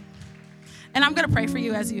And I'm going to pray for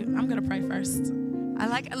you I'm going to pray first.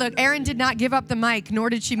 Look, Erin did not give up the mic, nor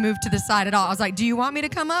did she move to the side at all. I was like, do you want me to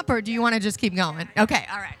come up or do you want to just keep going? Okay,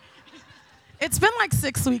 all right. It's been like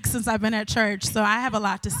 6 weeks since I've been at church, so I have a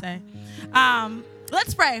lot to say.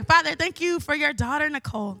 Let's pray. Father, thank you for your daughter,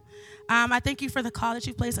 Nicole. I thank you for the call that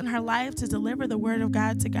you placed in her life to deliver the word of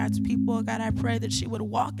God to God's people. God, I pray that she would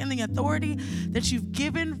walk in the authority that you've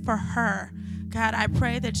given for her. God, I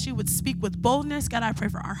pray that she would speak with boldness. God, I pray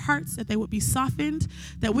for our hearts, that they would be softened,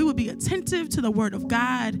 that we would be attentive to the word of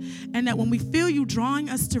God, and that when we feel you drawing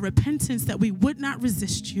us to repentance, that we would not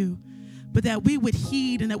resist you, but that we would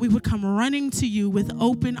heed and that we would come running to you with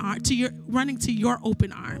running to your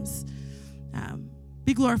open arms.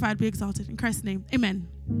 Be glorified, be exalted. In Christ's name, amen.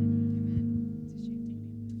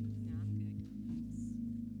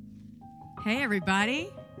 Hey, everybody.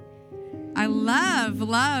 I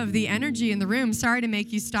love the energy in the room. Sorry to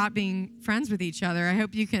make you stop being friends with each other. I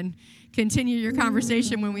hope you can continue your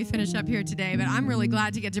conversation when we finish up here today, but I'm really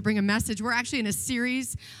glad to get to bring a message. We're actually in a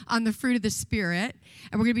series on the fruit of the Spirit,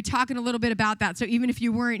 and we're going to be talking a little bit about that. So even if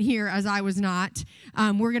you weren't here, as I was not,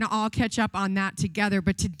 we're going to all catch up on that together.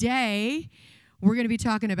 But today, we're going to be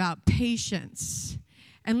talking about patience.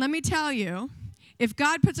 And let me tell you, if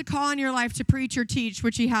God puts a call on your life to preach or teach,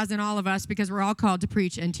 which he has in all of us because we're all called to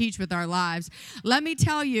preach and teach with our lives, let me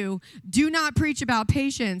tell you, do not preach about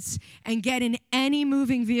patience and get in any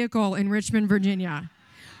moving vehicle in Richmond, Virginia.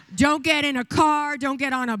 Don't get in a car. Don't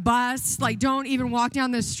get on a bus. Don't even walk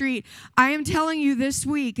down the street. I am telling you this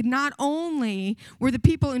week, not only were the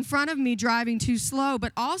people in front of me driving too slow,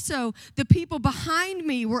 but also the people behind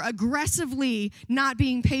me were aggressively not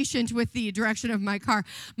being patient with the direction of my car.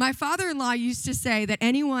 My father-in-law used to say that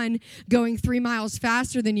anyone going 3 miles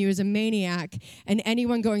faster than you is a maniac, and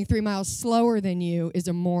anyone going 3 miles slower than you is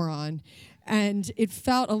a moron. And it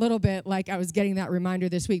felt a little bit like I was getting that reminder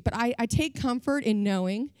this week. But I take comfort in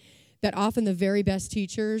knowing that often the very best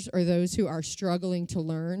teachers are those who are struggling to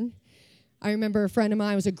learn. I remember a friend of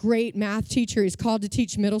mine was a great math teacher. He's called to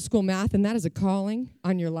teach middle school math, and that is a calling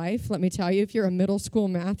on your life. Let me tell you, if you're a middle school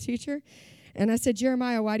math teacher. And I said,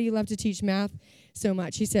 Jeremiah, why do you love to teach math so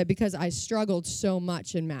much? He said, because I struggled so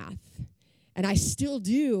much in math. And I still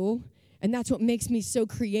do. And that's what makes me so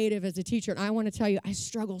creative as a teacher. And I want to tell you, I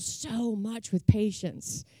struggle so much with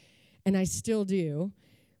patience, and I still do.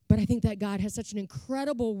 But I think that God has such an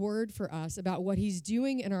incredible word for us about what he's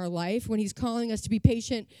doing in our life when he's calling us to be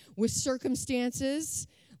patient with circumstances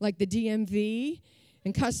like the DMV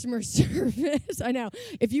and customer service. I know.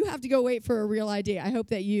 If you have to go wait for a real ID, I hope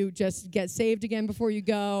that you just get saved again before you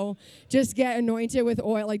go. Just get anointed with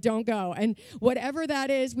oil. Don't go. And whatever that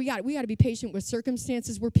is, we got to be patient with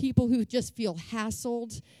circumstances. We're people who just feel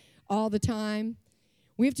hassled all the time.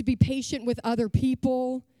 We have to be patient with other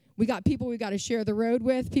people. We got people we got to share the road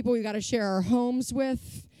with, people we got to share our homes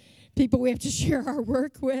with, people we have to share our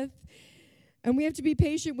work with. And we have to be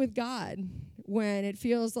patient with God when it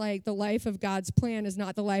feels like the life of God's plan is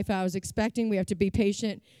not the life I was expecting. We have to be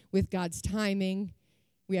patient with God's timing.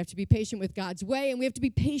 We have to be patient with God's way, and we have to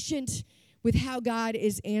be patient with how God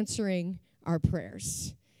is answering our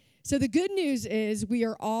prayers. So the good news is we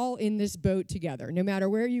are all in this boat together. No matter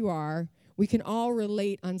where you are, we can all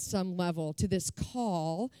relate on some level to this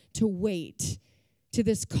call to wait, to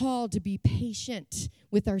this call to be patient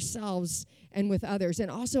with ourselves and with others. And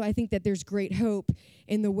also, I think that there's great hope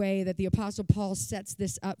in the way that the Apostle Paul sets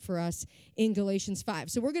this up for us in Galatians 5.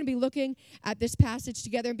 So we're going to be looking at this passage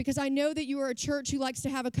together, because I know that you are a church who likes to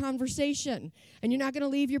have a conversation, and you're not going to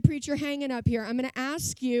leave your preacher hanging up here. I'm going to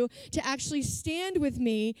ask you to actually stand with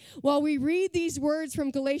me while we read these words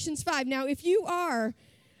from Galatians 5. Now, if you are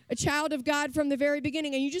a child of God from the very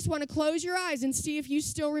beginning, and you just want to close your eyes and see if you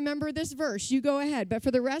still remember this verse, you go ahead. But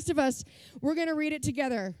for the rest of us, we're going to read it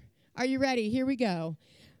together. Are you ready? Here we go.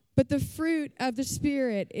 But the fruit of the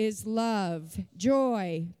Spirit is love,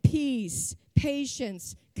 joy, peace,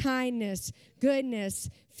 patience, kindness, goodness,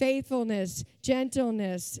 faithfulness,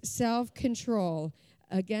 gentleness, self-control.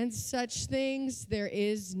 Against such things there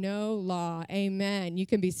is no law. Amen. You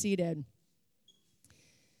can be seated.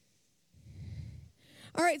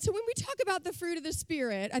 All right, so when we talk about the fruit of the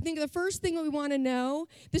Spirit, I think the first thing that we want to know,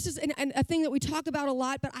 this is a thing that we talk about a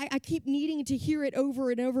lot, but I keep needing to hear it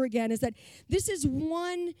over and over again, is that this is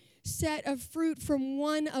one set of fruit from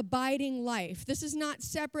one abiding life. This is not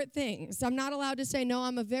separate things. I'm not allowed to say, no,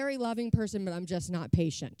 I'm a very loving person, but I'm just not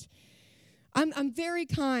patient. I'm very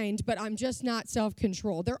kind, but I'm just not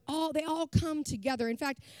self-controlled. They all come together. In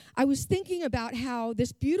fact, I was thinking about how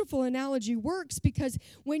this beautiful analogy works, because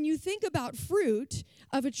when you think about fruit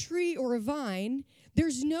of a tree or a vine,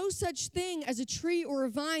 there's no such thing as a tree or a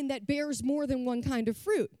vine that bears more than one kind of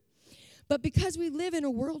fruit. But because we live in a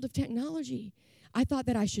world of technology, I thought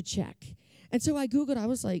that I should check. And so I Googled, I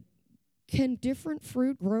was like, can different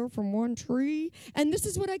fruit grow from one tree? And this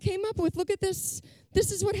is what I came up with. Look at this.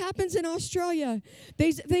 This is what happens in Australia.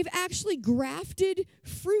 They've actually grafted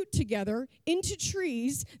fruit together into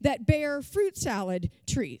trees that bear fruit salad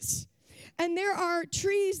trees. And there are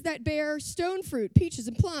trees that bear stone fruit, peaches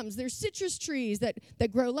and plums. There's citrus trees that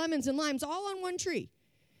grow lemons and limes all on one tree.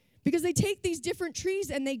 Because they take these different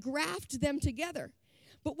trees and they graft them together.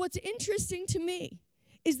 But what's interesting to me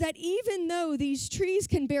is that even though these trees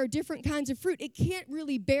can bear different kinds of fruit, it can't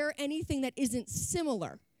really bear anything that isn't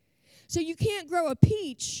similar. So you can't grow a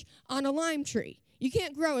peach on a lime tree. You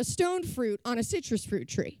can't grow a stone fruit on a citrus fruit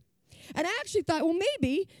tree. And I actually thought, well,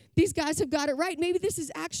 maybe these guys have got it right. Maybe this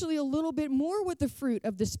is actually a little bit more what the fruit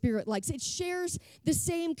of the Spirit likes. It shares the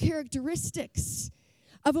same characteristics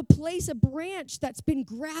of a branch that's been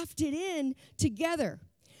grafted in together.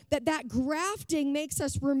 That grafting makes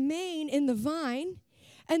us remain in the vine.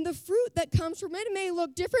 And the fruit that comes from it may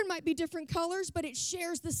look different, might be different colors, but it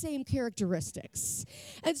shares the same characteristics.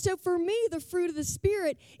 And so for me, the fruit of the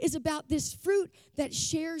Spirit is about this fruit that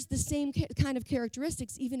shares the same kind of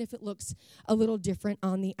characteristics, even if it looks a little different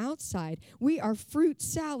on the outside. We are fruit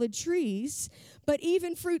salad trees, but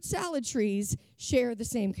even fruit salad trees share the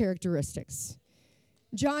same characteristics.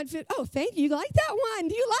 John 5, oh, thank you. You like that one?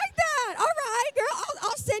 Do you like that? All right, girl.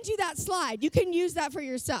 I'll send you that slide. You can use that for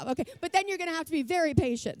yourself. Okay, but then you're going to have to be very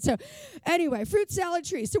patient. So anyway, fruit salad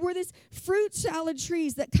trees. So we're this fruit salad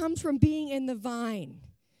trees that comes from being in the vine,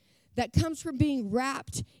 that comes from being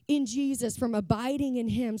wrapped in Jesus, from abiding in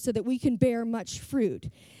him so that we can bear much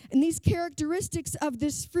fruit. And these characteristics of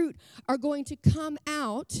this fruit are going to come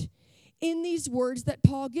out in these words that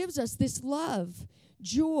Paul gives us, this love,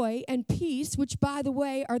 joy, and peace, which, by the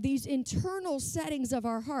way, are these internal settings of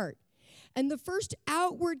our heart. And the first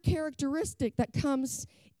outward characteristic that comes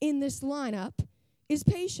in this lineup is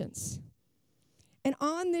patience. And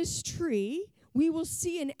on this tree, we will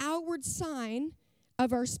see an outward sign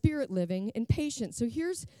of our spirit living in patience. So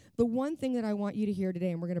here's the one thing that I want you to hear today,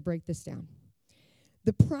 and we're going to break this down.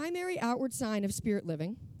 The primary outward sign of spirit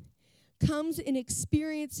living comes in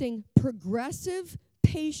experiencing progressive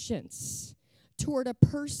patience toward a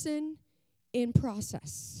person in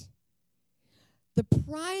process. The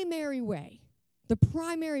primary way.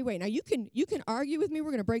 Now you can argue with me, we're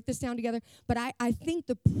going to break this down together, but I think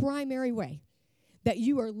the primary way that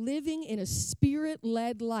you are living in a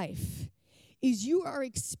spirit-led life is you are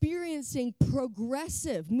experiencing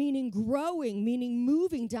progressive, meaning growing, meaning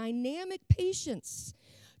moving, dynamic patience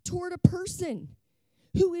toward a person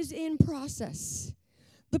who is in process.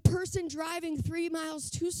 The person driving 3 miles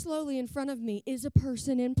too slowly in front of me is a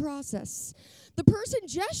person in process. The person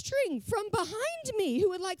gesturing from behind me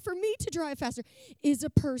who would like for me to drive faster is a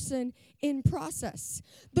person in process.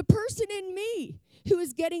 The person in me who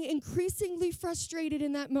is getting increasingly frustrated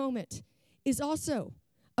in that moment is also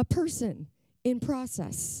a person in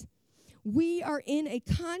process. We are in a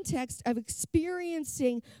context of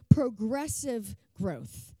experiencing progressive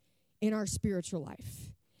growth in our spiritual life.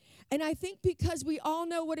 And I think because we all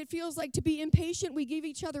know what it feels like to be impatient, we give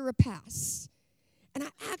each other a pass. And I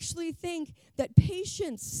actually think that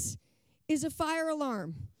patience is a fire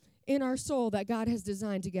alarm in our soul that God has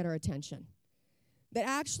designed to get our attention. That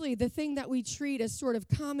actually the thing that we treat as sort of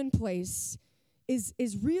commonplace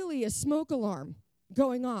is really a smoke alarm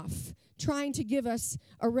going off, trying to give us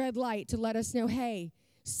a red light to let us know, hey,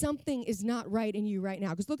 something is not right in you right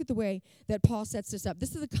now. Because look at the way that Paul sets this up.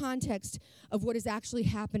 This is the context of what is actually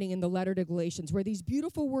happening in the letter to Galatians, where these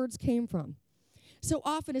beautiful words came from. So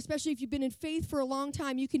often, especially if you've been in faith for a long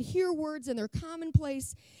time, you can hear words and they're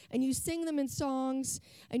commonplace, and you sing them in songs,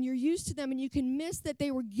 and you're used to them, and you can miss that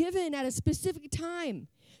they were given at a specific time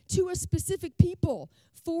to a specific people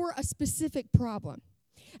for a specific problem.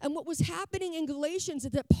 And what was happening in Galatians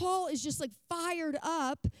is that Paul is just like fired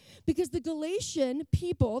up because the Galatian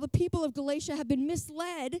people, the people of Galatia, have been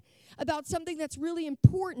misled about something that's really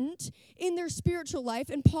important in their spiritual life.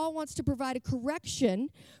 And Paul wants to provide a correction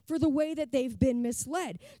for the way that they've been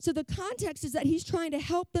misled. So the context is that he's trying to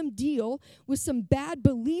help them deal with some bad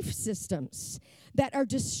belief systems that are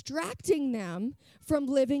distracting them from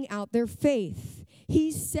living out their faith.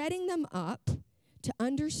 He's setting them up to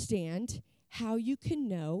understand how you can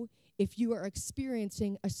know if you are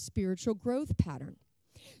experiencing a spiritual growth pattern.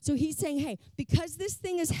 So he's saying, hey, because this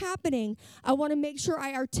thing is happening, I want to make sure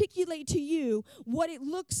I articulate to you what it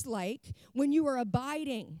looks like when you are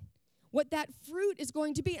abiding, what that fruit is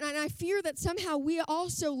going to be. And I fear that somehow we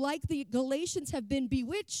also, like the Galatians, have been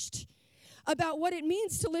bewitched about what it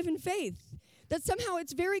means to live in faith. that somehow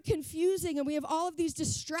it's very confusing and we have all of these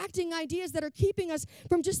distracting ideas that are keeping us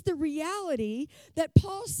from just the reality that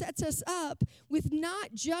Paul sets us up with.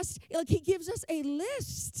 Not just, like, he gives us a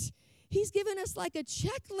list. He's given us like a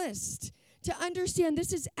checklist to understand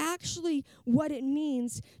this is actually what it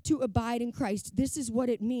means to abide in Christ. This is what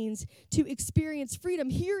it means to experience freedom.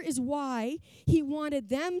 Here is why he wanted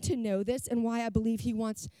them to know this and why I believe he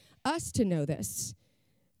wants us to know this.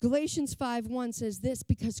 Galatians 5:1 says this,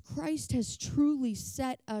 because Christ has truly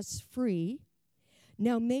set us free.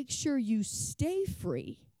 Now make sure you stay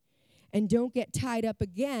free and don't get tied up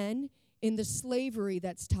again in the slavery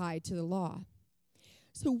that's tied to the law.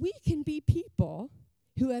 So we can be people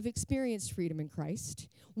who have experienced freedom in Christ.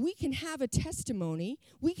 We can have a testimony.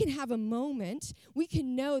 We can have a moment. We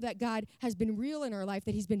can know that God has been real in our life,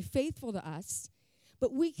 that he's been faithful to us,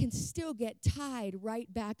 but we can still get tied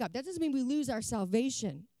right back up. That doesn't mean we lose our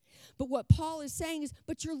salvation. But what Paul is saying is,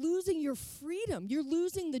 but you're losing your freedom. You're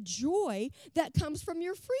losing the joy that comes from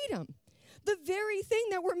your freedom. The very thing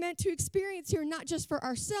that we're meant to experience here, not just for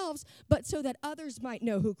ourselves, but so that others might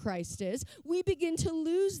know who Christ is, we begin to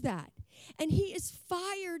lose that. And he is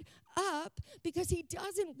fired up because he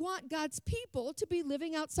doesn't want God's people to be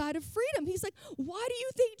living outside of freedom. He's like, why do you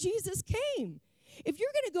think Jesus came? If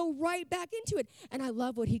you're going to go right back into it. And I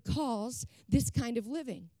love what he calls this kind of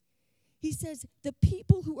living. He says the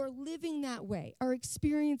people who are living that way are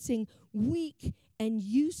experiencing weak and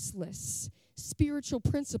useless spiritual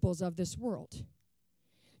principles of this world.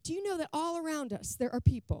 Do you know that all around us there are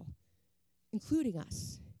people, including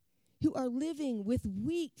us, who are living with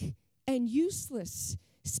weak and useless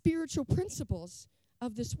spiritual principles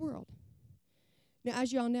of this world? Now,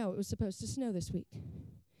 as y'all know, it was supposed to snow this week.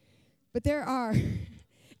 But there are...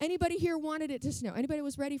 Anybody here wanted it to snow? Anybody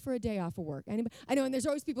was ready for a day off of work? Anybody? I know, and there's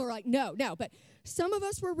always people who are like, no. But some of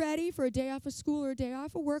us were ready for a day off of school or a day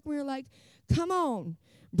off of work. We were like, come on,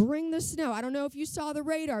 bring the snow. I don't know if you saw the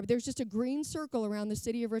radar, but there's just a green circle around the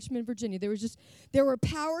city of Richmond, Virginia. There were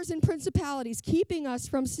powers and principalities keeping us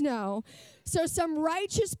from snow. So some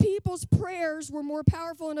righteous people's prayers were more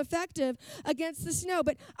powerful and effective against the snow.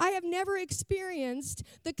 But I have never experienced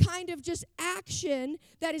the kind of just action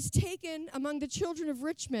that is taken among the children of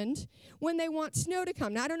Richmond when they want snow to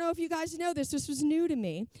come. Now, I don't know if you guys know this. This was new to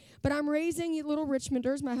me. But I'm raising little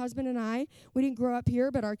Richmonders, my husband and I. We didn't grow up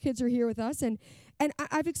here, but our kids are here with us. And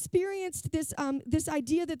I've experienced this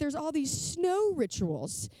idea that there's all these snow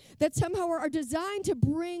rituals that somehow are designed to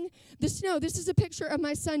bring the snow. This is a picture of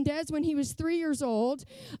my son Des when he was 3 years old.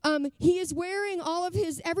 He is wearing all of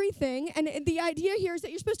his everything, and the idea here is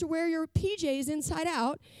that you're supposed to wear your PJs inside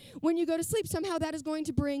out when you go to sleep. Somehow that is going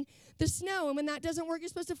to bring the snow, and when that doesn't work, you're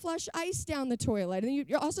supposed to flush ice down the toilet, and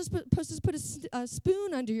you're also supposed to put a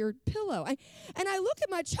spoon under your pillow. And I look at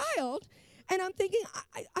my child, and I'm thinking,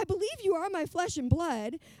 I believe you are my flesh and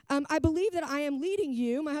blood. I believe that I am leading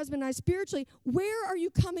you, my husband and I, spiritually. Where are you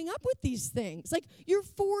coming up with these things? Like, you're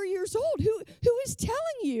 4 years old. Who is telling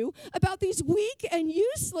you about these weak and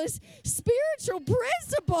useless spiritual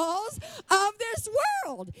principles of this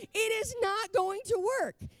world? It is not going to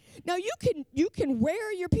work. Now, you can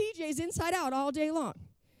wear your PJs inside out all day long,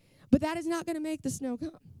 but that is not going to make the snow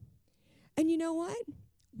come. And you know what?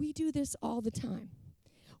 We do this all the time.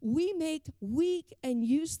 We make weak and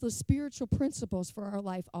useless spiritual principles for our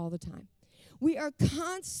life all the time. We are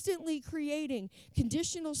constantly creating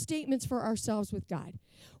conditional statements for ourselves with God.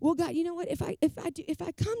 Well, God, you know what? If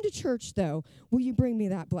I come to church, though, will you bring me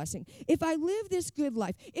that blessing? If I live this good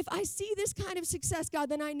life, if I see this kind of success, God,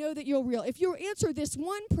 then I know that you're real. If you answer this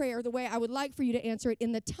one prayer the way I would like for you to answer it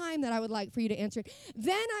in the time that I would like for you to answer it,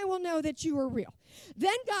 then I will know that you are real.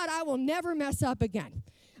 Then, God, I will never mess up again.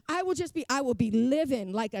 I will be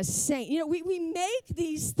living like a saint. You know, we make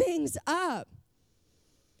these things up.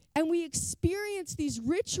 And we experience these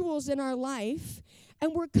rituals in our life,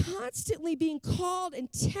 and we're constantly being called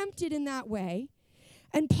and tempted in that way.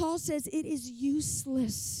 And Paul says it is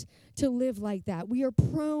useless to live like that. We are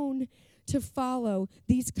prone to follow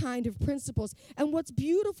these kind of principles. And what's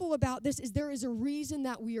beautiful about this is there is a reason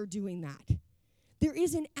that we are doing that. There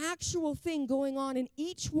is an actual thing going on in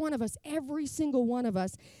each one of us, every single one of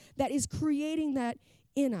us, that is creating that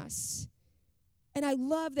in us. And I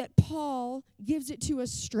love that Paul gives it to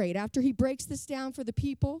us straight. After he breaks this down for the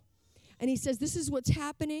people, and he says, this is what's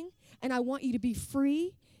happening, and I want you to be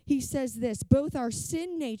free. He says this, both our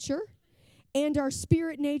sin nature and our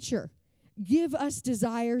spirit nature give us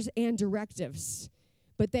desires and directives,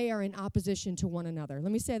 but they are in opposition to one another.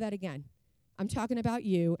 Let me say that again. I'm talking about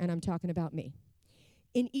you, and I'm talking about me.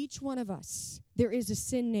 In each one of us, there is a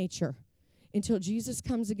sin nature until Jesus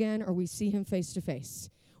comes again or we see him face to face.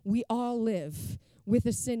 We all live with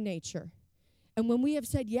a sin nature. And when we have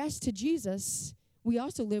said yes to Jesus, we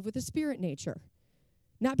also live with a spirit nature.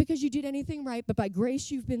 Not because you did anything right, but by grace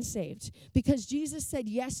you've been saved. Because Jesus said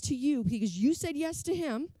yes to you, because you said yes to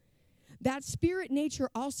him, that spirit nature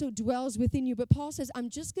also dwells within you. But Paul says, I'm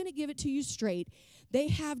just going to give it to you straight. They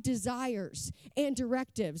have desires and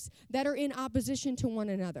directives that are in opposition to one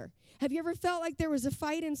another. Have you ever felt like there was a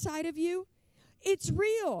fight inside of you? It's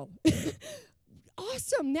real.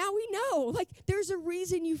 Awesome. Now we know. Like, there's a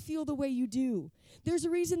reason you feel the way you do. There's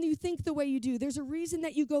a reason you think the way you do. There's a reason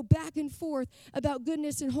that you go back and forth about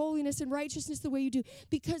goodness and holiness and righteousness the way you do.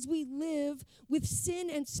 Because we live with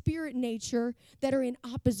sin and spirit nature that are in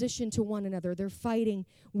opposition to one another. They're fighting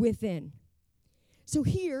within. So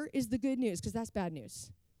here is the good news, because that's bad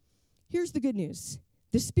news. Here's the good news.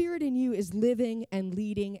 The Spirit in you is living and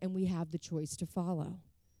leading, and we have the choice to follow.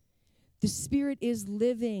 The Spirit is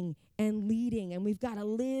living and leading, and we've got to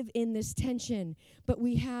live in this tension, but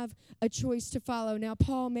we have a choice to follow. Now,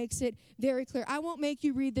 Paul makes it very clear. I won't make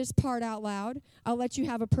you read this part out loud. I'll let you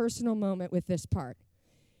have a personal moment with this part.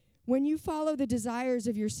 When you follow the desires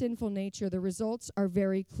of your sinful nature, the results are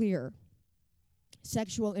very clear.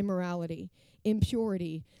 Sexual immorality,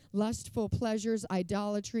 impurity, lustful pleasures,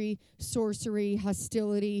 idolatry, sorcery,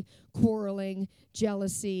 hostility, quarreling,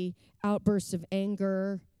 jealousy, outbursts of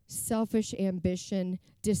anger, selfish ambition,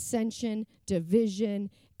 dissension, division,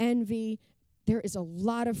 envy. There is a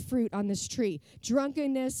lot of fruit on this tree.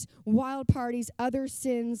 Drunkenness, wild parties, other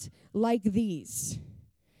sins like these.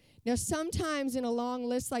 Now, sometimes in a long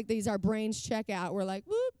list like these, our brains check out. We're like,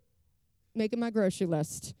 whoop, making my grocery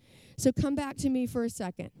list. So come back to me for a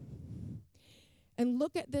second and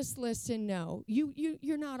look at this list and know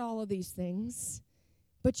you're not all of these things,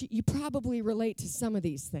 but you probably relate to some of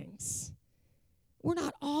these things. We're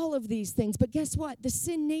not all of these things, but guess what? The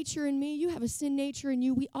sin nature in me, you have a sin nature in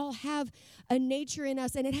you. We all have a nature in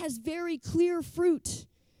us, and it has very clear fruit.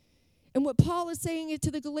 And what Paul is saying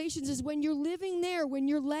to the Galatians is when you're living there, when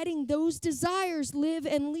you're letting those desires live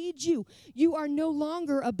and lead you, you are no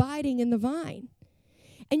longer abiding in the vine.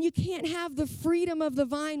 And you can't have the freedom of the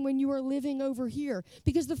vine when you are living over here,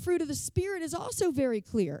 because the fruit of the Spirit is also very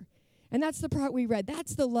clear. And that's the part we read.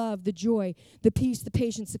 That's the love, the joy, the peace, the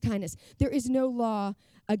patience, the kindness. There is no law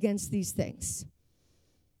against these things.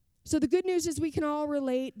 So the good news is we can all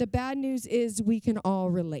relate. The bad news is we can all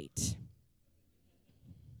relate.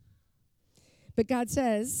 But God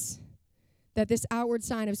says that this outward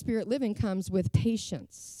sign of spirit living comes with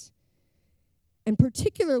patience. And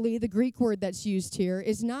particularly the Greek word that's used here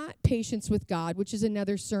is not patience with God, which is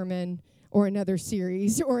another sermon or another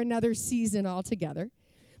series or another season altogether.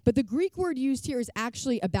 But the Greek word used here is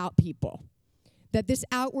actually about people. That this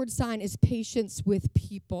outward sign is patience with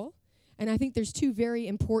people. And I think there's two very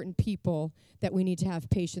important people that we need to have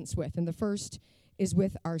patience with. And the first is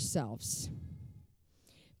with ourselves.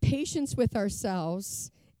 Patience with ourselves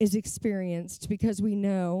is experienced because we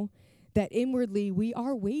know that inwardly we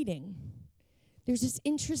are waiting. There's this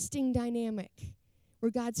interesting dynamic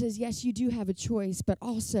where God says, yes, you do have a choice, but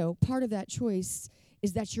also part of that choice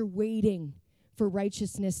is that you're waiting for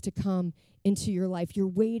righteousness to come into your life. You're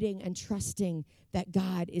waiting and trusting that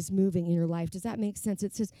God is moving in your life. Does that make sense?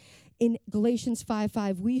 It says in Galatians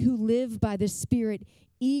 5:5, we who live by the Spirit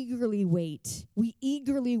eagerly wait. We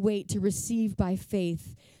eagerly wait to receive by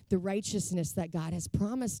faith the righteousness that God has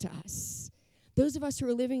promised to us. Those of us who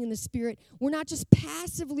are living in the Spirit, we're not just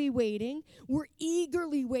passively waiting, we're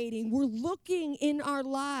eagerly waiting. We're looking in our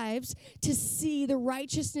lives to see the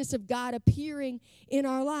righteousness of God appearing in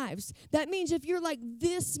our lives. That means if you're like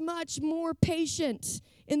this much more patient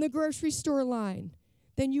in the grocery store line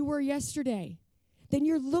than you were yesterday, then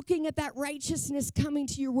you're looking at that righteousness coming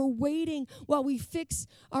to you. We're waiting while we fix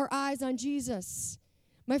our eyes on Jesus.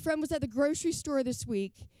 My friend was at the grocery store this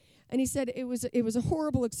week, and he said it was a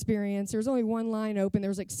horrible experience. There was only one line open. There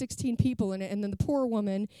was like 16 people in it, and then the poor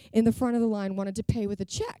woman in the front of the line wanted to pay with a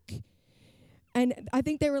check. And I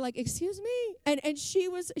think they were like, "Excuse me?" And she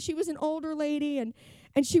was an older lady, and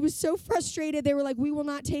she was so frustrated. They were like, "We will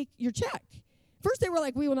not take your check." First they were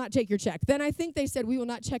like, "We will not take your check." Then I think they said, "We will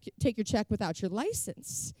not take your check without your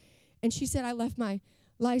license." And she said, "I left my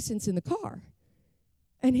license in the car."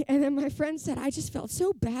 And then my friend said, I just felt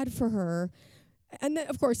so bad for her. And then,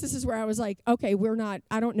 of course, this is where I was like, okay,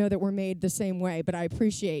 I don't know that we're made the same way, but I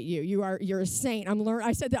appreciate you. You're a saint.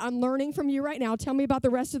 I said that I'm learning from you right now. Tell me about the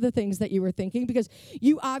rest of the things that you were thinking, because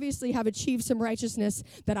you obviously have achieved some righteousness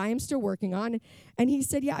that I am still working on. And he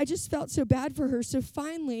said, yeah, I just felt so bad for her. So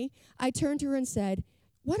finally, I turned to her and said,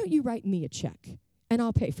 why don't you write me a check and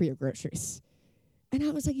I'll pay for your groceries? And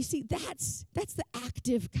I was like, you see, that's the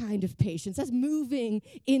active kind of patience. That's moving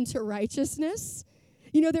into righteousness.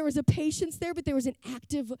 You know, there was a patience there, but there was an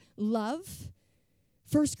active love.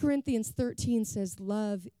 1 Corinthians 13 says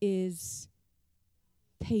love is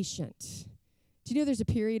patient. Do you know there's a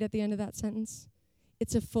period at the end of that sentence?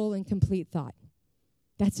 It's a full and complete thought.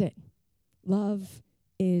 That's it. Love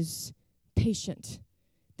is patient.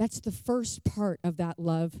 That's the first part of that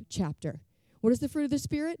love chapter. What is the fruit of the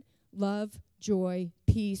Spirit? Love, joy,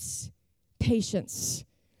 peace, patience.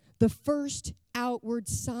 The first outward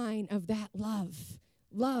sign of that love.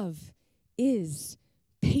 Love is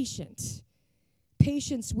patient.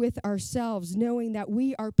 Patience with ourselves, knowing that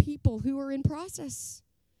we are people who are in process.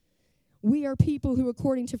 We are people who,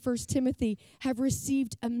 according to 1 Timothy, have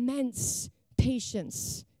received immense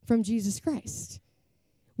patience from Jesus Christ.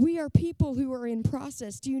 We are people who are in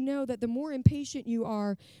process. Do you know that the more impatient you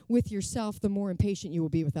are with yourself, the more impatient you will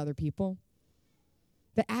be with other people?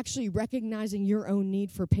 That actually recognizing your own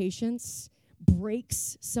need for patience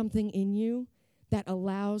breaks something in you that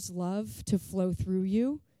allows love to flow through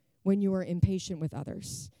you when you are impatient with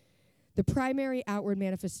others. The primary outward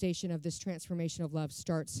manifestation of this transformation of love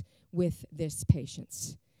starts with this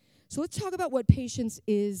patience. So let's talk about what patience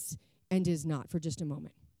is and is not for just a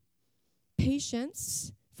moment.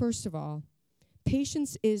 Patience, first of all,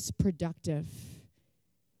 patience is productive.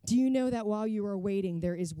 Do you know that while you are waiting,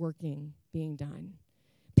 there is working being done?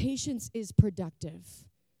 Patience is productive.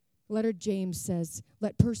 Letter James says,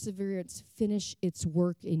 let perseverance finish its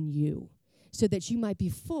work in you, so that you might be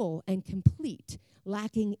full and complete,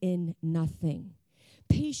 lacking in nothing.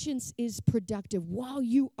 Patience is productive. While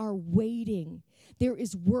you are waiting, there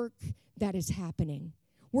is work that is happening.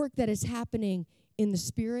 Work that is happening in the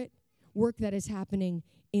Spirit, work that is happening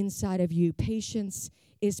inside of you. Patience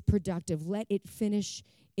is productive. Let it finish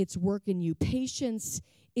its work in you. Patience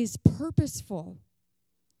is purposeful.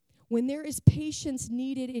 When there is patience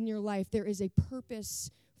needed in your life, there is a purpose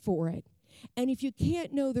for it. And if you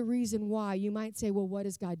can't know the reason why, you might say, well, what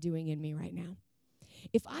is God doing in me right now?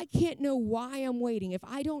 If I can't know why I'm waiting, if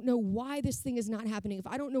I don't know why this thing is not happening, if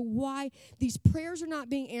I don't know why these prayers are not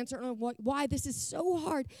being answered, or why this is so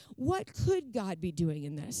hard, what could God be doing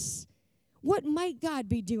in this? What might God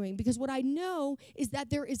be doing? Because what I know is that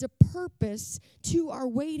there is a purpose to our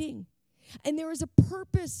waiting. And there is a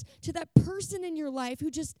purpose to that person in your life who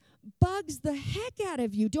just bugs the heck out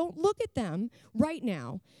of you. Don't look at them right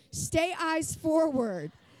now. Stay eyes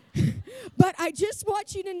forward. But I just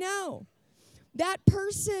want you to know that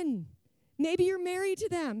person, maybe you're married to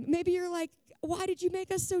them. Maybe you're like, why did you make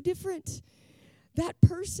us so different? That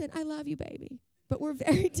person, I love you, baby, but we're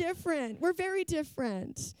very different. We're very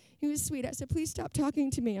different. He was sweet. I said, please stop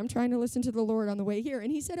talking to me. I'm trying to listen to the Lord on the way here.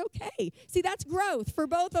 And he said, okay. See, that's growth for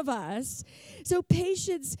both of us. So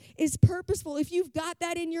patience is purposeful. If you've got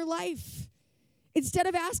that in your life, instead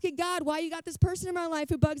of asking God, why you got this person in my life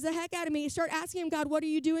who bugs the heck out of me, start asking him, God, what are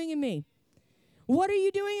you doing in me? What are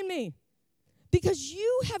you doing in me? Because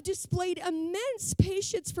you have displayed immense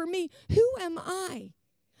patience for me. Who am I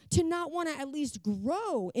to not want to at least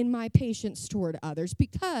grow in my patience toward others?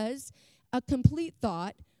 Because a complete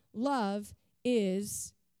thought, love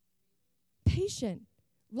is patient.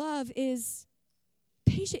 Love is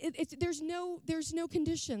patient. There's no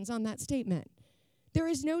conditions on that statement. There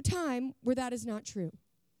is no time where that is not true.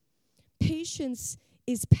 Patience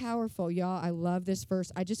is powerful, y'all. I love this verse.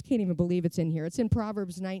 I just can't even believe it's in here. It's in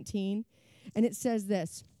Proverbs 19, and it says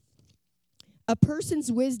this: a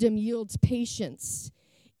person's wisdom yields patience.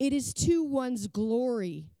 It is to one's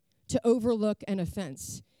glory to overlook an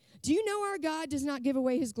offense. Do you know our God does not give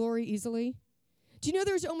away his glory easily? Do you know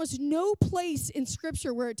there's almost no place in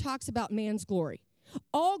Scripture where it talks about man's glory?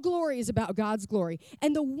 All glory is about God's glory.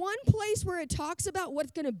 And the one place where it talks about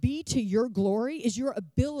what's going to be to your glory is your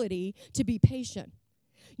ability to be patient.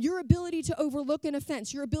 Your ability to overlook an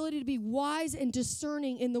offense, your ability to be wise and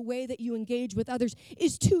discerning in the way that you engage with others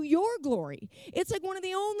is to your glory. It's like one of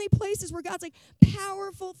the only places where God's like,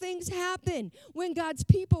 powerful things happen when God's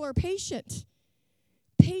people are patient.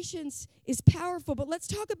 Patience is powerful, but let's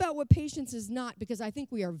talk about what patience is not, because I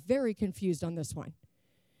think we are very confused on this one.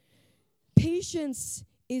 Patience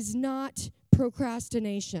is not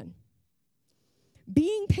procrastination.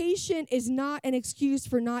 Being patient is not an excuse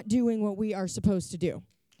for not doing what we are supposed to do.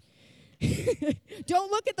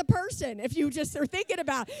 Don't look at the person if you just are thinking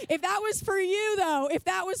about, if that was for you, though, if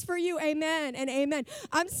that was for you, amen and amen.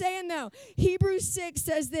 I'm saying, though, Hebrews 6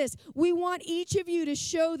 says this: we want each of you to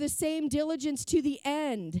show the same diligence to the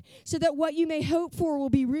end, so that what you may hope for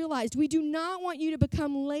will be realized. We do not want you to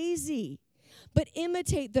become lazy, but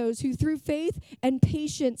imitate those who through faith and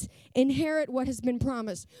patience inherit what has been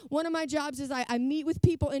promised. One of my jobs is I meet with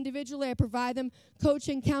people individually. I provide them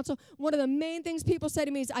coaching, counsel. One of the main things people say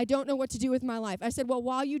to me is, I don't know what to do with my life. I said, well,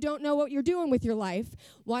 while you don't know what you're doing with your life,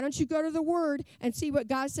 why don't you go to the Word and see what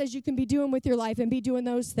God says you can be doing with your life and be doing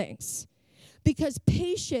those things? Because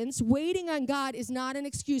patience, waiting on God, is not an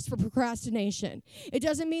excuse for procrastination. It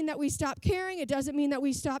doesn't mean that we stop caring. It doesn't mean that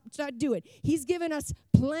we stop doing it. He's given us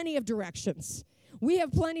plenty of directions. We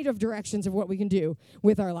have plenty of directions of what we can do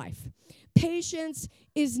with our life. Patience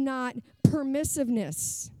is not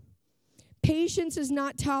permissiveness. Patience is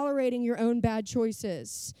not tolerating your own bad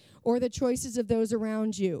choices or the choices of those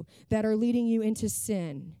around you that are leading you into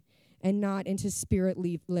sin and not into spirit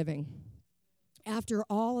living. After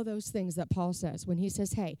all of those things that Paul says, when he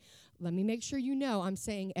says, hey, let me make sure you know I'm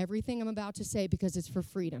saying everything I'm about to say because it's for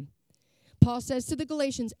freedom. Paul says to the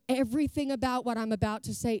Galatians, everything about what I'm about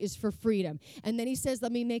to say is for freedom. And then he says,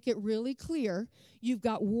 let me make it really clear. You've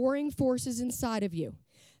got warring forces inside of you.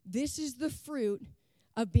 This is the fruit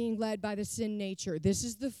of being led by the sin nature. This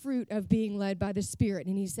is the fruit of being led by the Spirit.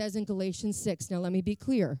 And he says in Galatians 6, now let me be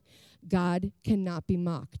clear, God cannot be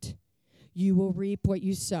mocked. You will reap what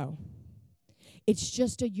you sow. It's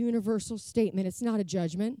just a universal statement. It's not a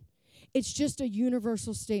judgment. It's just a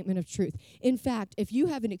universal statement of truth. In fact, if you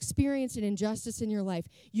have experienced an injustice in your life,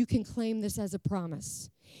 you can claim this as a promise.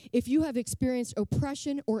 If you have experienced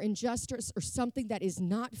oppression or injustice or something that is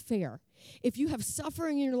not fair, if you have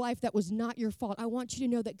suffering in your life that was not your fault, I want you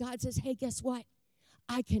to know that God says, hey, guess what?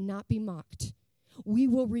 I cannot be mocked. We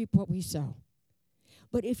will reap what we sow.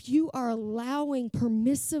 But if you are allowing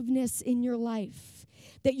permissiveness in your life,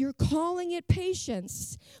 that you're calling it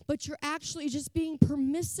patience, but you're actually just being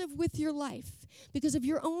permissive with your life because of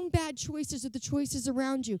your own bad choices or the choices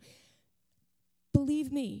around you,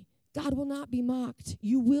 believe me, God will not be mocked.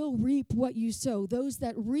 You will reap what you sow. Those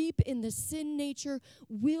that reap in the sin nature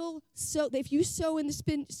will sow. If you sow in the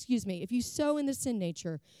sin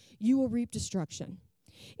nature, you will reap destruction.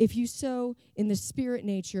 If you sow in the spirit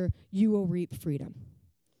nature, you will reap freedom.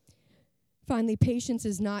 Finally, patience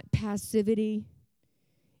is not passivity.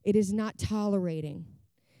 It is not tolerating.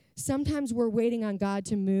 Sometimes we're waiting on God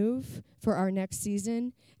to move for our next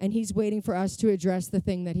season, and he's waiting for us to address the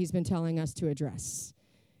thing that he's been telling us to address.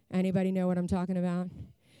 Anybody know what I'm talking about?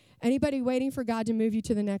 Anybody waiting for God to move you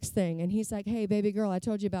to the next thing? And he's like, hey, baby girl, I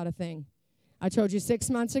told you about a thing. I told you 6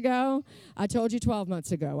 months ago. I told you 12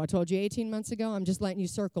 months ago. I told you 18 months ago. I'm just letting you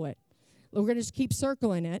circle it. We're going to just keep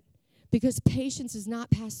circling it because patience is not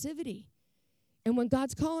passivity. And when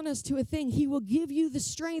God's calling us to a thing, he will give you the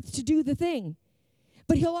strength to do the thing.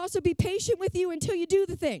 But he'll also be patient with you until you do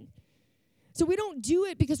the thing. So we don't do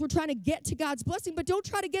it because we're trying to get to God's blessing, but don't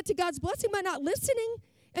try to get to God's blessing by not listening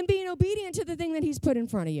and being obedient to the thing that he's put in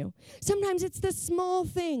front of you. Sometimes it's the small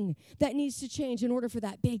thing that needs to change in order for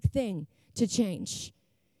that big thing to change.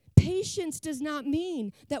 Patience does not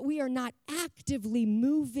mean that we are not actively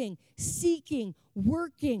moving, seeking,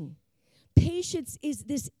 working. Patience is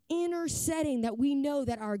this inner setting that we know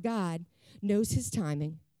that our God knows his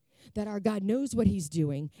timing, that our God knows what he's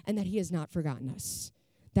doing, and that he has not forgotten us.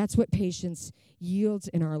 That's what patience yields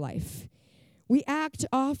in our life. We act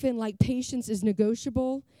often like patience is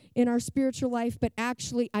negotiable in our spiritual life, but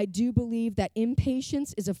actually I do believe that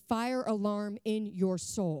impatience is a fire alarm in your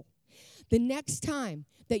soul. The next time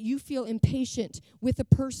that you feel impatient with a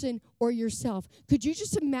person or yourself, could you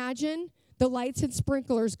just imagine the lights and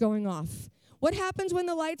sprinklers going off? What happens when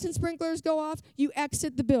the lights and sprinklers go off? You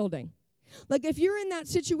exit the building. Like if you're in that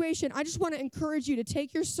situation, I just want to encourage you to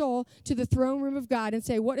take your soul to the throne room of God and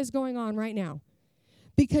say, what is going on right now?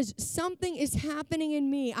 Because something is happening in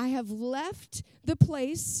me. I have left the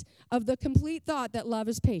place of the complete thought that love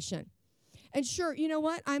is patient. And sure, you know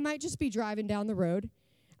what? I might just be driving down the road.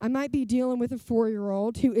 I might be dealing with a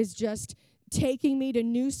 4-year-old who is just taking me to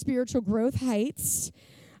new spiritual growth heights.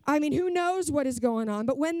 I mean, who knows what is going on?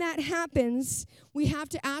 But when that happens, we have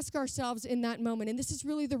to ask ourselves in that moment, and this is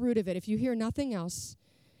really the root of it, if you hear nothing else,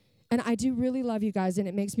 and I do really love you guys, and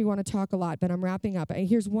it makes me want to talk a lot, but I'm wrapping up. And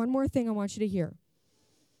here's one more thing I want you to hear.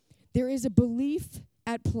 There is a belief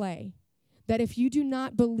at play that if you do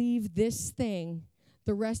not believe this thing,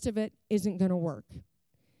 the rest of it isn't going to work.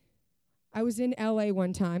 I was in LA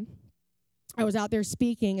one time. I was out there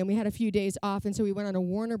speaking, and we had a few days off, and so we went on a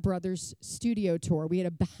Warner Brothers studio tour. We had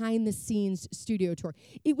a behind-the-scenes studio tour.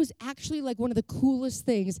 It was actually like one of the coolest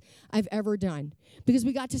things I've ever done because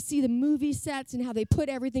we got to see the movie sets and how they put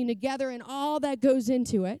everything together and all that goes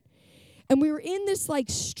into it. And we were in this like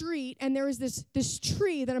street, and there was this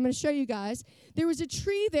tree that I'm going to show you guys. There was a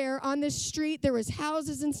tree there on this street. There was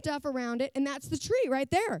houses and stuff around it, and that's the tree right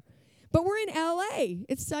there. But we're in LA.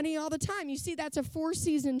 It's sunny all the time. You see, that's a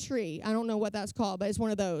 4-season tree. I don't know what that's called, but it's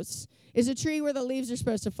one of those. It's a tree where the leaves are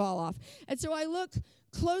supposed to fall off. And so I look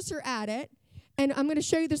closer at it, and I'm going to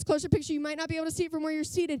show you this closer picture. You might not be able to see it from where you're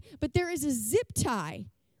seated, but there is a zip tie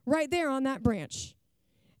right there on that branch.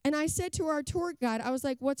 And I said to our tour guide, I was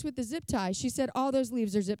like, what's with the zip tie? She said, all those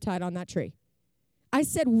leaves are zip tied on that tree. I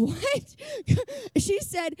said, what? She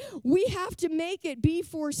said, we have to make it be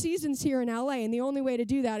 4 seasons here in LA, and the only way to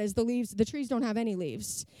do that is the trees don't have any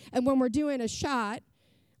leaves. And when we're doing a shot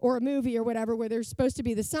or a movie or whatever where there's supposed to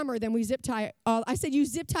be the summer, then we zip tie all. I said, you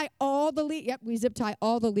zip tie all the leaves. Yep, we zip tie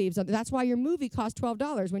all the leaves. That's why your movie costs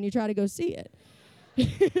 $12 when you try to go see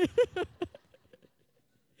it.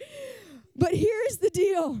 But here's the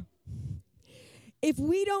deal. If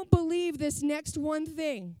we don't believe this next one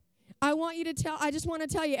thing, I just want to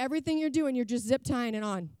tell you, everything you're doing, you're just zip tying it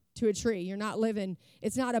on to a tree. You're not living.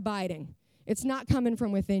 It's not abiding. It's not coming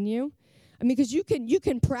from within you. I mean, because you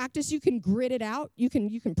can practice, you can grit it out. You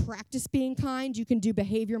can practice being kind. You can do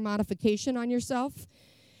behavior modification on yourself.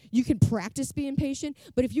 You can practice being patient.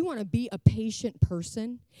 But if you want to be a patient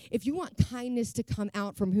person, if you want kindness to come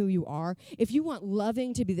out from who you are, if you want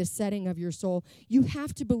loving to be the setting of your soul, you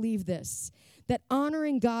have to believe this, that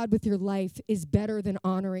honoring God with your life is better than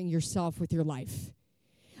honoring yourself with your life.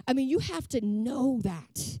 I mean, you have to know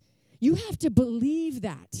that. You have to believe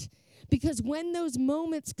that. Because when those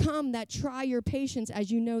moments come that try your patience,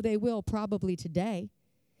 as you know they will probably today,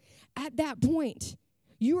 at that point,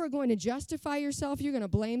 you are going to justify yourself. You're going to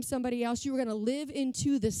blame somebody else. You're going to live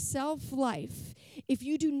into the self-life if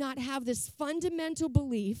you do not have this fundamental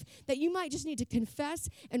belief that you might just need to confess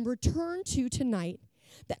and return to tonight,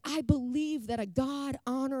 that I believe that a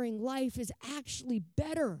God-honoring life is actually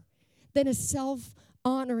better than a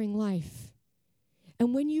self-honoring life.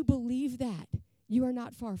 And when you believe that, you are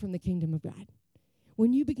not far from the kingdom of God.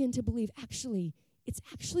 When you begin to believe, actually, it's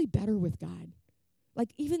actually better with God.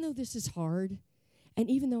 Like, even though this is hard, and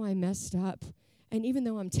even though I messed up, and even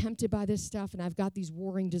though I'm tempted by this stuff, and I've got these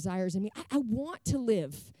warring desires in me, I want to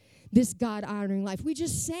live this God-honoring life. We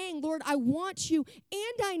just sang, Lord, I want you,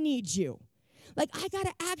 and I need you. Like, I got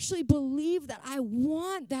to actually believe that I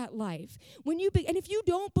want that life. And if you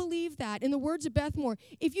don't believe that, in the words of Beth Moore,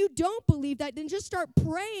 if you don't believe that, then just start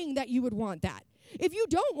praying that you would want that. If you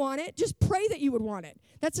don't want it, just pray that you would want it.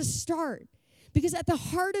 That's a start. Because at the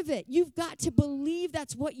heart of it, you've got to believe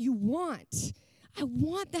that's what you want. I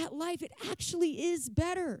want that life. It actually is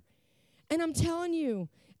better. And I'm telling you,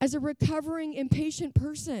 as a recovering impatient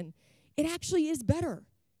person, it actually is better.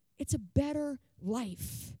 It's a better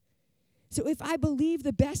life. So if I believe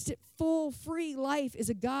the best, full, free life is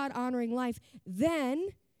a God-honoring life, then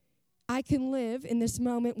I can live in this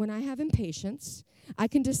moment when I have impatience. I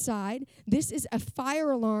can decide this is a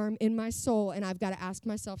fire alarm in my soul, and I've got to ask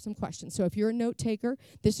myself some questions. So if you're a note taker,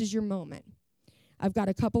 this is your moment. I've got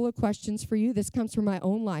a couple of questions for you. This comes from my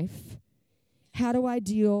own life. How do I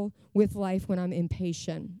deal with life when I'm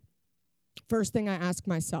impatient? First thing I ask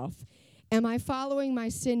myself, am I following my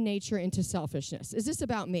sin nature into selfishness? Is this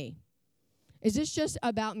about me? Is this just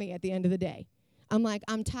about me at the end of the day? I'm like,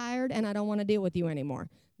 I'm tired and I don't want to deal with you anymore.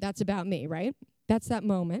 That's about me, right? That's that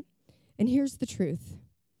moment. And here's the truth.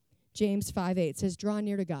 James 5:8 says, draw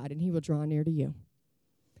near to God and he will draw near to you.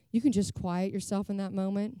 You can just quiet yourself in that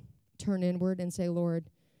moment, turn inward and say,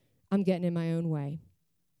 Lord, I'm getting in my own way.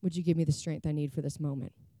 Would you give me the strength I need for this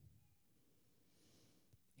moment?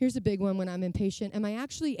 Here's a big one when I'm impatient. Am I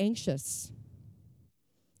actually anxious?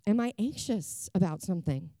 Am I anxious about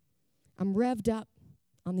something? I'm revved up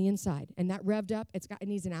on the inside. And that revved up, it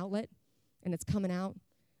needs an outlet, and it's coming out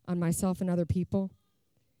on myself and other people.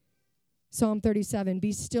 Psalm 37,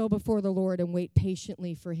 be still before the Lord and wait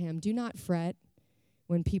patiently for him. Do not fret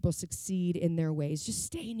when people succeed in their ways. Just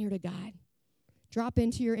stay near to God. Drop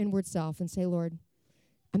into your inward self and say, Lord,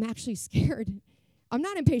 I'm actually scared. I'm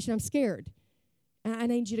not impatient, I'm scared. And I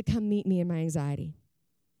need you to come meet me in my anxiety.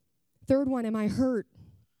 Third one, am I hurt?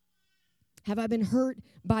 Have I been hurt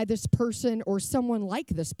by this person or someone like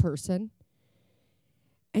this person?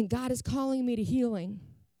 And God is calling me to healing.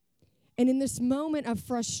 And in this moment of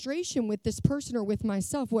frustration with this person or with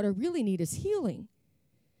myself, what I really need is healing.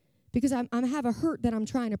 Because I have a hurt that I'm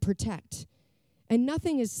trying to protect. And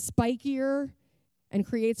nothing is spikier and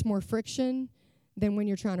creates more friction than when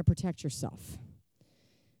you're trying to protect yourself.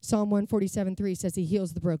 Psalm 147:3 says he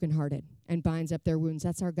heals the brokenhearted and binds up their wounds.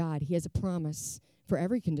 That's our God. He has a promise for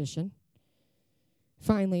every condition.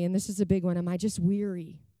 Finally, and this is a big one, am I just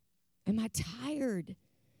weary? Am I tired?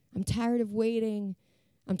 I'm tired of waiting.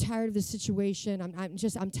 I'm tired of the situation.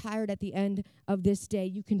 I'm tired at the end of this day.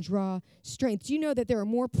 You can draw strength. Do you know that there are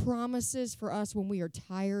more promises for us when we are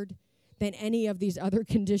tired than any of these other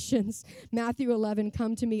conditions. Matthew 11,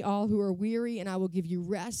 come to me all who are weary, and I will give you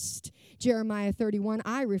rest. Jeremiah 31,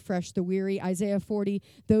 I refresh the weary. Isaiah 40,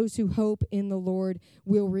 those who hope in the Lord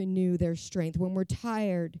will renew their strength. When we're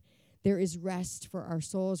tired, there is rest for our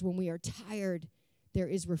souls. When we are tired, there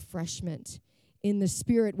is refreshment in the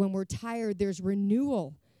spirit. When we're tired, there's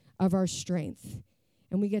renewal of our strength.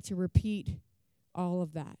 And we get to repeat all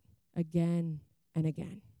of that again and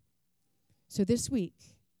again. So this week,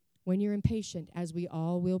 when you're impatient, as we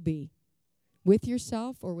all will be, with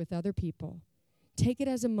yourself or with other people, take it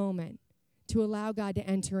as a moment to allow God to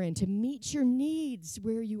enter in, to meet your needs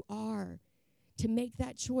where you are, to make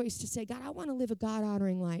that choice to say, God, I want to live a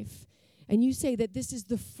God-honoring life. And you say that this is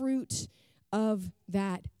the fruit of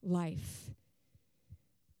that life.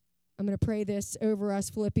 I'm going to pray this over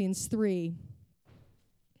us, Philippians 3.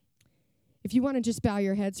 If you want to just bow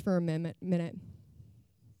your heads for a minute.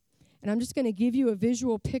 And I'm just going to give you a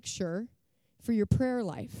visual picture for your prayer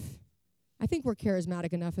life. I think we're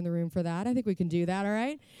charismatic enough in the room for that. I think we can do that, all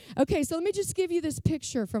right? Okay, so let me just give you this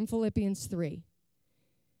picture from Philippians 3.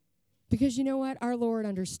 Because you know what? Our Lord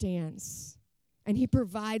understands. And he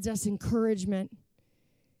provides us encouragement.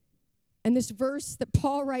 And this verse that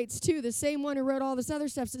Paul writes too, the same one who wrote all this other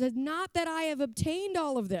stuff, says, not that I have obtained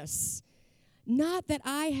all of this, not that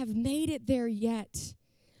I have made it there yet,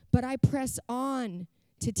 but I press on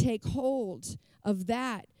to take hold of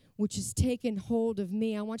that which has taken hold of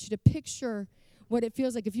me. I want you to picture what it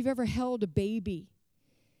feels like if you've ever held a baby.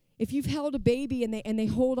 If you've held a baby and they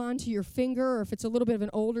hold on to your finger, or if it's a little bit of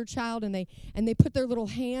an older child and they put their little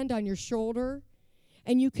hand on your shoulder,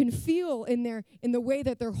 and you can feel in the way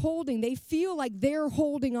that they're holding, they feel like they're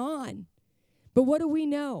holding on. But what do we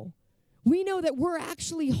know? We know that we're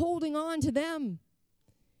actually holding on to them.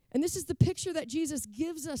 And this is the picture that Jesus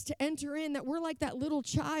gives us to enter in, that we're like that little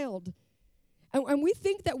child. And we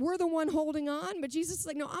think that we're the one holding on, but Jesus is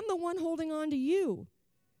like, no, I'm the one holding on to you.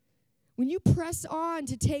 When you press on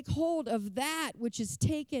to take hold of that which has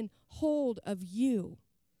taken hold of you.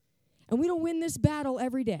 And we don't win this battle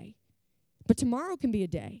every day. But tomorrow can be a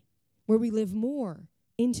day where we live more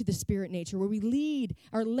into the spirit nature, where we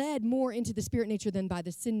are led more into the spirit nature than by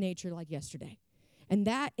the sin nature like yesterday. And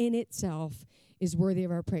that in itself is worthy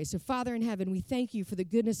of our praise. So Father in heaven, we thank you for the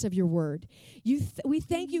goodness of your word. We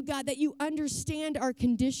thank you, God, that you understand our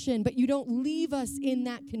condition, but you don't leave us in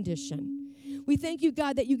that condition. We thank you,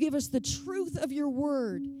 God, that you give us the truth of your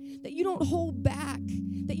word, that you don't hold back,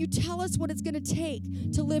 that you tell us what it's going to take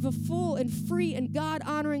to live a full and free and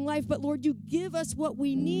God-honoring life. But Lord, you give us what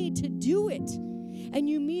we need to do it, and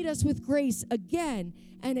you meet us with grace again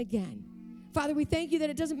and again. Father, we thank you that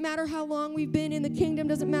it doesn't matter how long we've been in the kingdom,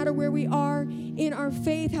 doesn't matter where we are in our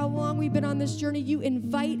faith, how long we've been on this journey. You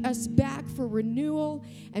invite us back for renewal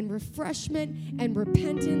and refreshment and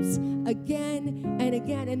repentance again and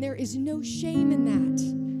again. And there is no shame in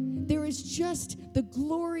that. There is just the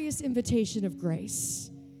glorious invitation of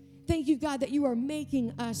grace. Thank you, God, that you are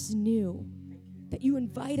making us new, that you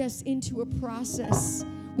invite us into a process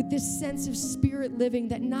with this sense of spirit living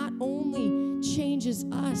that not only changes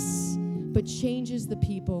us, but changes the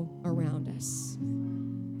people around us.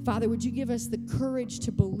 Father, would you give us the courage to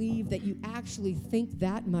believe that you actually think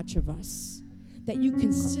that much of us, that you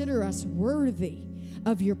consider us worthy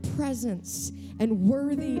of your presence and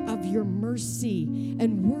worthy of your mercy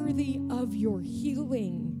and worthy of your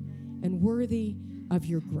healing and worthy of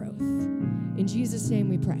your growth. In Jesus' name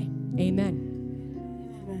we pray. Amen.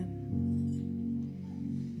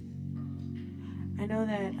 I know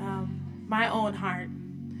that my own heart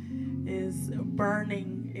is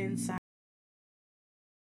burning inside.